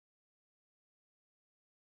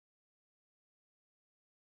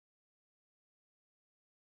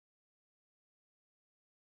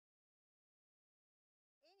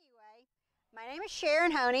My name is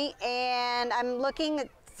Sharon Honea, and I'm looking at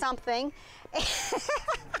something.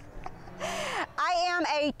 I am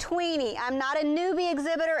a tweenie. I'm not a newbie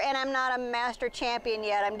exhibitor, and I'm not a master champion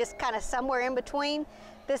yet. I'm just kind of somewhere in between.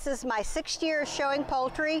 This is my 6th year showing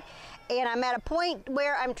poultry, and I'm at a point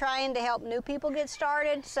where I'm trying to help new people get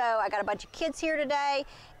started. So I got a bunch of kids here today,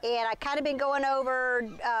 and I kind of been going over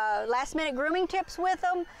last-minute grooming tips with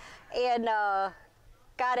them, and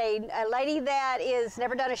got a lady that is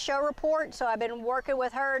never done a show report, so I've been working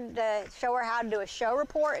with her to show her how to do a show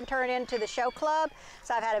report and turn it into the show club.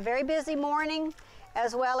 So I've had a very busy morning,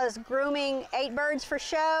 as well as grooming 8 birds for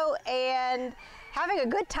show and having a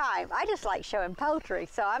good time. I just like showing poultry,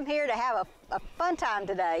 so I'm here to have a fun time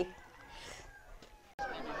today. Do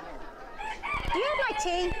you have my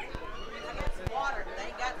tea? Water.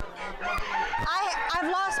 They got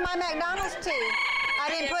I've lost my McDonald's tea. I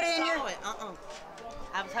didn't put it in your...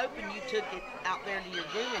 I was hoping you took it out there to your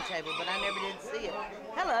grooming table, but I never did see it.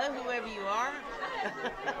 Hello, whoever you are.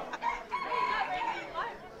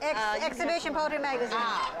 Exhibition Poultry Magazine.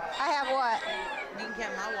 I have what? You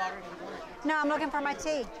can have my water if you want. No, I'm looking for my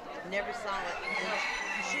tea. Never saw it. You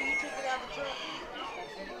sure you took it out of the truck?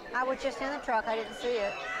 I was just in the truck. I didn't see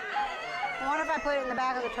it. I wonder if I put it in the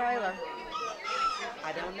back of the trailer.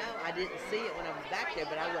 I don't know. I didn't see it when I was back there,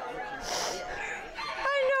 but I wasn't looking for it.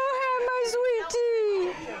 I don't have my sweet tea.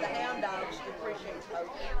 The hound dogs appreciate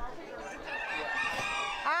poultry.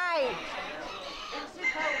 Alright. It's too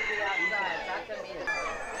cold to be outside, so I come in.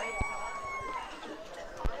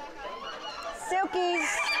 Silkies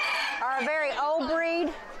are a very old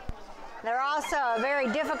breed. They're also a very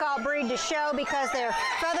difficult breed to show because they're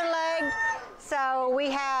feather-legged. So we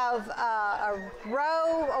have a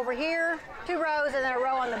row over here, 2 rows, and then a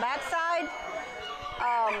row on the back side.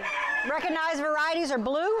 Recognized varieties are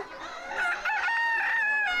blue,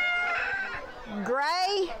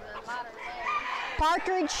 gray,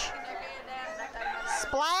 partridge,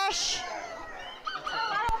 splash,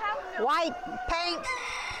 white, paint,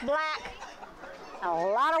 black. A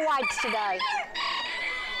lot of whites today.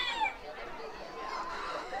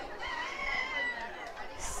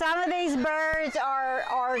 Some of these birds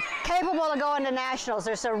are capable of going to nationals.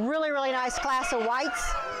 There's a really, really nice class of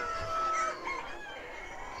whites.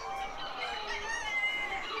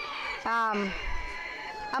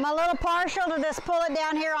 I'm a little partial to this pullet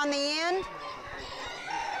down here on the end.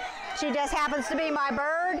 She just happens to be my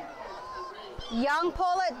bird. Young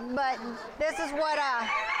pullet, but this is what I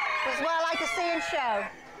like to see and show.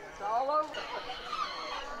 It's all over.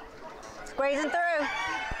 Squeezing through.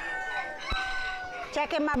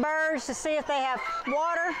 Checking my birds to see if they have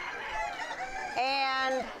water.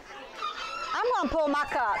 And I'm going to pull my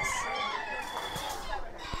cups.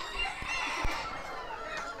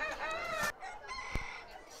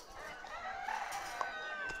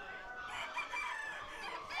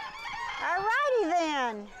 Alrighty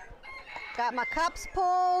then. Got my cups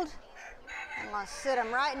pulled. I'm going to sit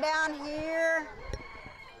them right down here.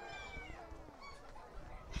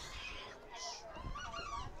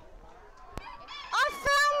 I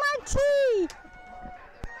found my tea!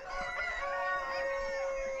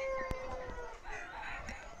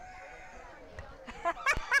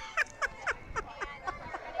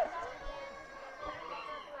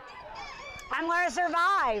 I'm going to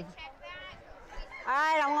survive. All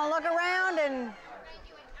right, I'm going to look around and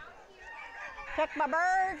check my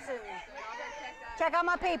birds and check on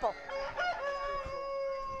my people.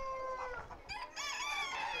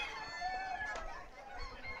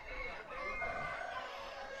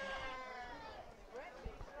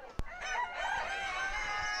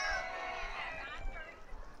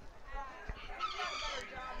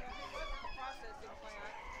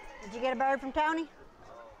 Did you get a bird from Tony?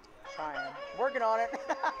 Trying. Working on it.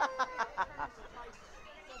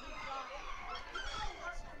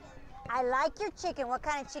 I like your chicken. What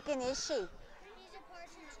kind of chicken is she? She's a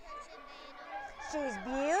Parsons Chicken. She's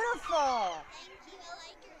beautiful. Thank you. I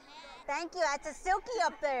like your hat. Thank you. That's a Silkie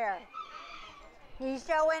up there. You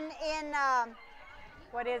showing in,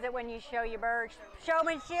 what is it when you show your birds?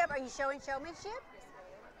 Showmanship? Are you showing showmanship?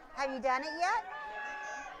 Have you done it yet?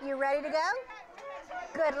 You ready to go?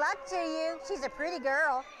 Good luck to you. She's a pretty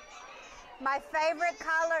girl. My favorite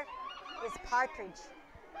color is partridge.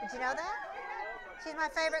 Did you know that? She's my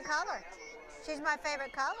favorite color. She's my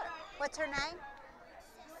favorite color. What's her name?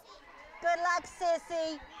 Good luck,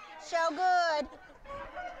 Sissy. Show good.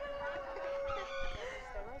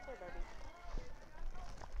 Stay right there, baby.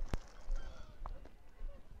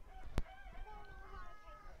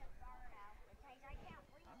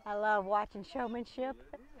 I love watching showmanship.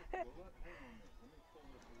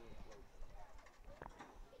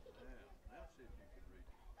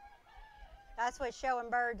 That's what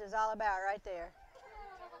showing birds is all about right there.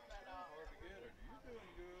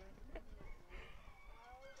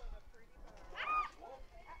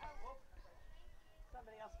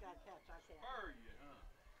 Somebody else got to catch, I can't. Spur you, huh?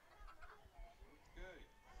 Good.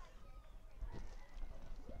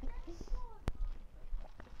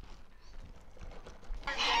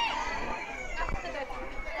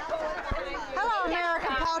 Hello,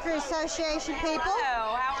 American Poultry Association people.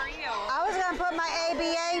 Hello, how are you? I was going to put my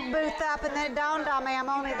ABA booth up, and then it dawned on me I'm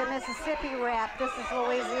only the Mississippi rep. This is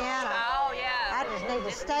Louisiana. Oh, yeah. I just need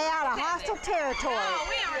to stay out of hostile territory. Oh,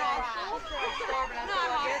 we are hostile.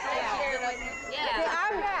 Not hostile. See, Yeah.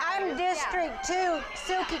 I'm District 2,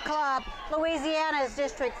 Silky Club. Louisiana is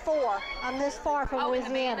District 4. I'm this far from Oh, in the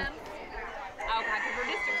Louisiana. Bannons? Okay, because we're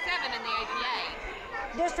District 7 in the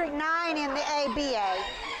APA. District 9 in the ABA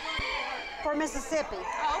for Mississippi.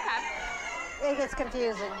 Oh, okay. It gets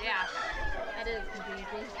confusing. Yeah. That is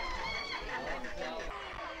confusing.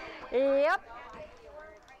 Yep.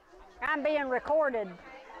 I'm being recorded.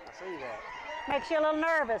 I see that. Makes you a little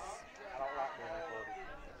nervous. I don't like being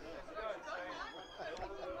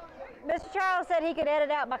recorded. Mr. Charles said he could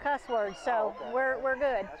edit out my cuss words, so Oh, okay. we're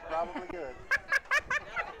good. That's probably good.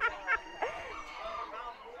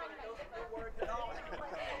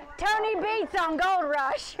 Tony beats on Gold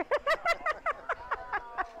Rush. We can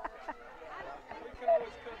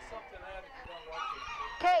always cut something out if you don't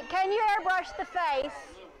like it. Can you airbrush the face?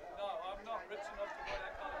 No, I'm not rich enough to buy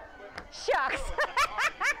that kind of equipment. Shucks.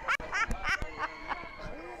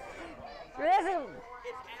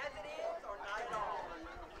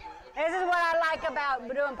 This is what I like about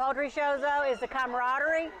doing poultry shows, though, is the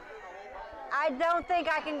camaraderie. I don't think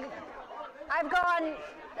I can. I've gone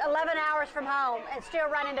 11 hours from home and still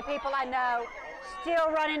run into people I know, still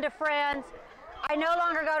run into friends. I no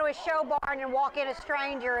longer go to a show barn and walk in a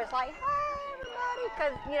stranger. It's like, hi, everybody,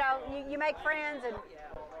 because you make friends and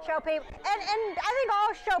show people. And I think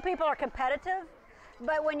all show people are competitive,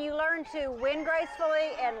 but when you learn to win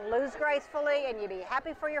gracefully and lose gracefully, and you be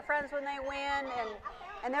happy for your friends when they win,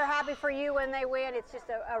 and they're happy for you when they win, it's just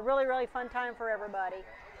a really, really fun time for everybody.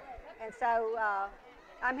 And so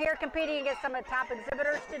I'm here competing against some of the top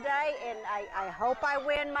exhibitors today, and I hope I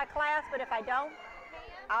win my class, but if I don't,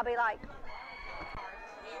 I'll be like,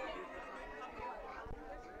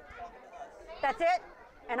 that's it,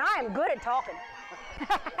 and I am good at talking.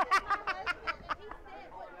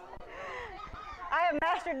 I have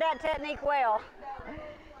mastered that technique well.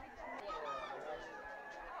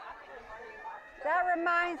 That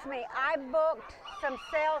reminds me, I booked some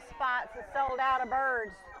sales spots that sold out of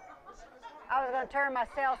birds. I was going to turn my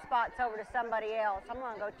sales spots over to somebody else. I'm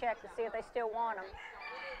going to go check to see if they still want them.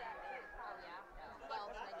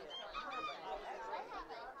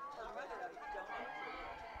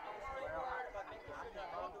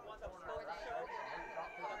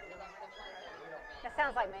 That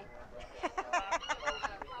sounds like me.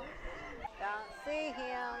 Don't see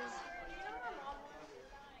him.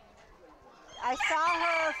 I saw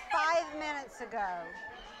her 5 minutes ago,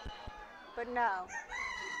 but no.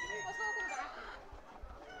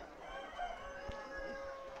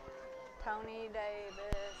 Tony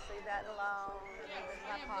Davis, leave that alone.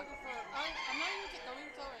 I'm not even don't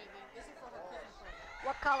even tell her anything. This is for her Christmas present.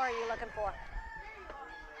 What color are you looking for?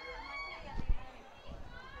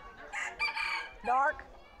 Dark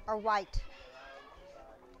or white?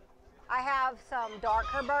 I have some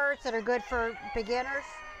darker birds that are good for beginners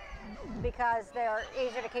because they're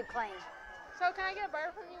easier to keep clean. So can I get a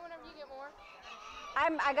bird from you whenever you get more?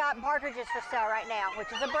 I got partridges for sale right now, which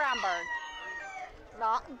is a brown bird.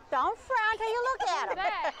 No, don't frown till you look at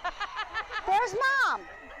them. There's Mom.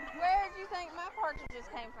 Where did you think my partridges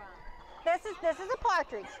came from? This is a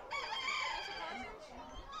partridge.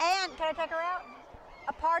 And can I take her out?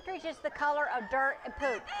 A partridge is the color of dirt and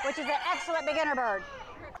poop, which is an excellent beginner bird.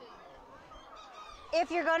 If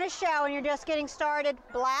you're going to show and you're just getting started,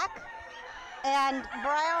 black and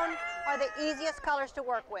brown are the easiest colors to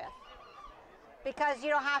work with because you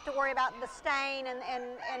don't have to worry about the stain and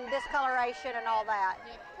discoloration and all that.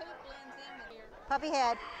 Yeah, poop blends in with your Puffy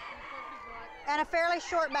head perfect black. and a fairly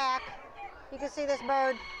short back. You can see this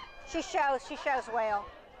bird. She shows well.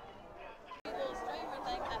 Little streamer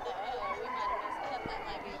thing, I thought, oh, we might have messed up. That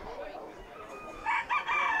might be a boy.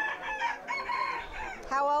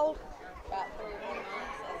 How old? About 3 or 4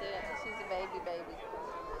 months. That's it. She's a baby.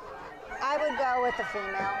 I would go with the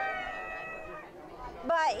female.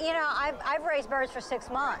 But, I've raised birds for 6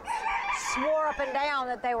 months. Swore up and down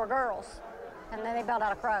that they were girls. And then they bailed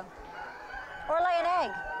out a crow. Or lay an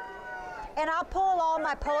egg. And I'll pull all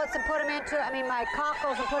my pullets and put them into, my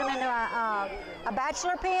cockles and put them into a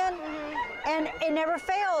bachelor pen. And it never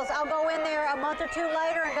fails. I'll go in there a month or two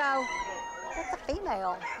later and go, that's a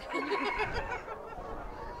female.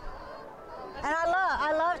 And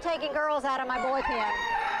I love taking girls out of my boy pen.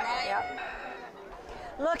 Right. Yep.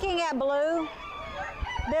 Looking at blue,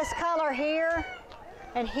 this color here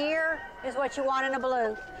and here is what you want in a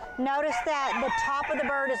blue. Notice that the top of the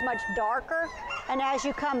bird is much darker, and as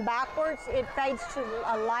you come backwards, it fades to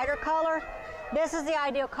a lighter color. This is the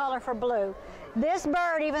ideal color for blue. This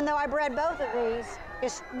bird, even though I bred both of these,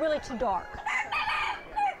 is really too dark.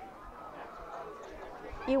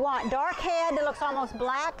 You want dark head that looks almost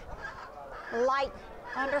black, light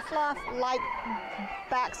underfluff, light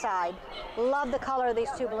backside. Love the color of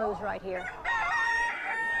these two blues right here.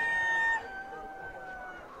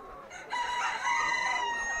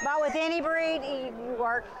 But with any breed, you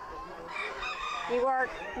work. You work,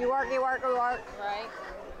 you work, you work, you work. Right.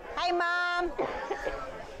 Hey, Mom.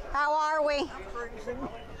 How are we? I'm freezing.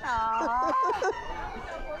 Aww.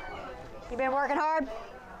 You been working hard?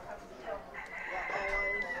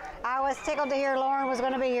 I was tickled to hear Lauren was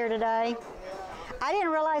going to be here today. I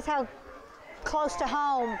didn't realize how close to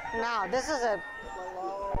home. No, this is a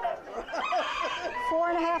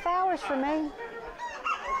 4.5 hours for me.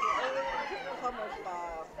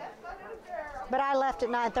 But I left at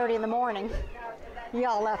 9:30 in the morning.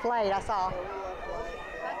 Y'all left late, I saw.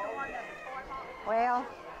 Well,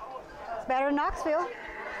 it's better than Knoxville.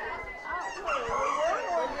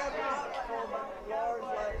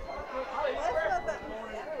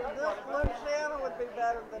 Louisiana would be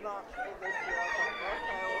better than Knoxville this year.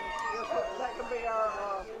 That could be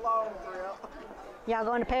our long trip. Y'all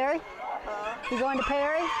going to Perry? You going to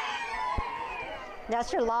Perry?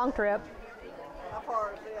 That's your long trip. How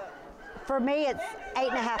far is it? For me, it's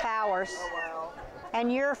 8.5 hours. Oh, wow.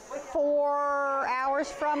 And you're 4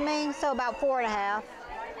 hours from me, so about 4.5.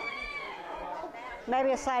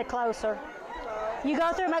 Maybe a side closer. You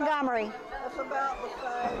go through Montgomery. That's about the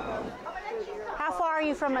same as here. How far are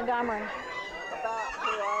you from Montgomery? About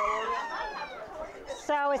 2 hours.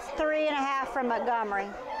 So it's 3.5 from Montgomery.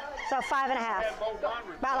 So 5.5.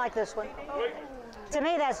 About like this one. To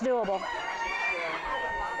me, that's doable.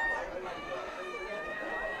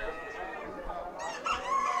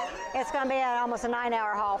 It's going to be almost a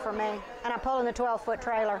 9-hour haul for me, and I'm pulling the 12-foot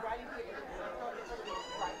trailer.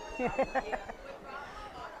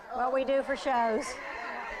 What we do for shows.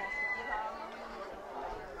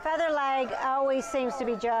 Feather leg always seems to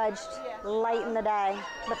be judged late in the day.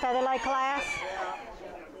 The feather leg class.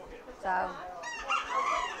 So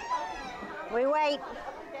we wait.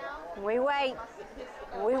 We wait.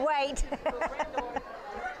 We wait.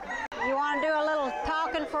 You want to do a little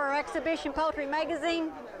talking for Exhibition Poultry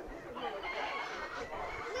Magazine?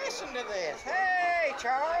 Listen to this. Hey,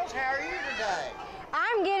 Charles, how are you today?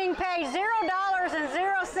 I'm getting paid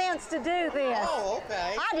 $0.00 to do this. Oh,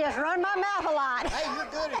 okay. I just run my mouth a lot. Hey, you're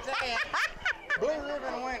good at that. Blue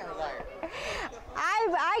ribbon winner there.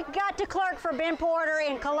 I got to clerk for Ben Porter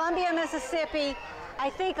in Columbia, Mississippi, I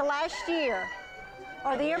think last year,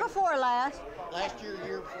 or the year before last. Last year,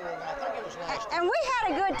 year before, I think it was last year. And we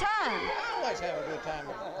had a good time. I always have a good time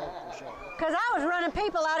at the poultry show. Because I was running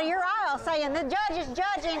people out of your aisle saying, the judge is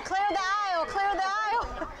judging, clear the aisle, clear the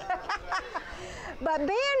aisle. But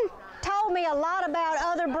Ben told me a lot about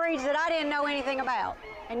other breeds that I didn't know anything about.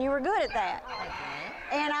 And you were good at that.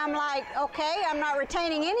 And I'm like, okay, I'm not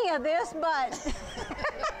retaining any of this, but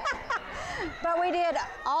but we did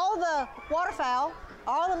all the waterfowl,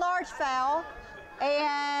 all the large fowl,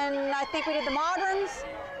 and I think we did the moderns,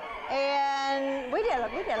 and we did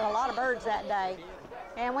a lot of birds that day.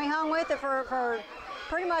 And we hung with it for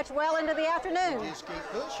pretty much well into the afternoon. Just keep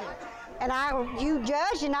pushing. And you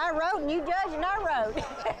judged and I wrote, and you judged and I wrote.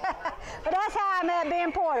 But that's how I met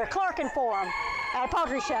Ben Porter, clerking for him at a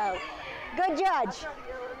poultry show. Good judge.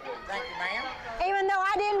 Thank you, ma'am. Even though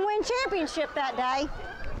I didn't win championship that day.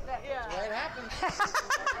 That's the way it happens.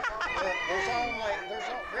 there's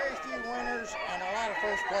very few winners and a lot of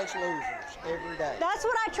first place losers every day. That's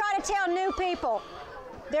what I try to tell new people.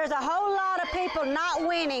 There's a whole lot of people not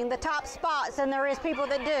winning the top spots than there is people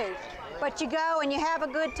that do. But you go and you have a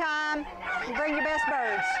good time, you bring your best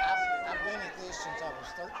birds. I've been at this since I was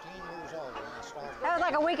 13 years old when I started. That was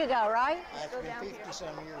like a week ago, right? That's been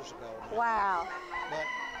 50-some years ago. Wow. But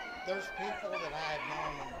there's people that I have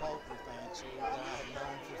known in poultry fancy that I have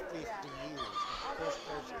known for 50 years. Of course,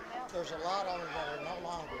 there's a lot of them that are no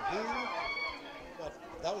longer here, but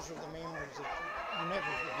those are the memories that you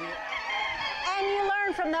never forget. And you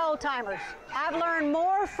learn from the old timers. I've learned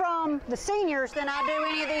more from the seniors than I do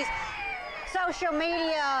any of these social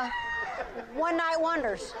media one-night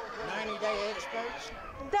wonders? 90-day experts.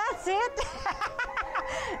 That's it.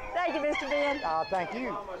 Thank you, Mr. Ben. Thank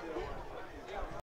you.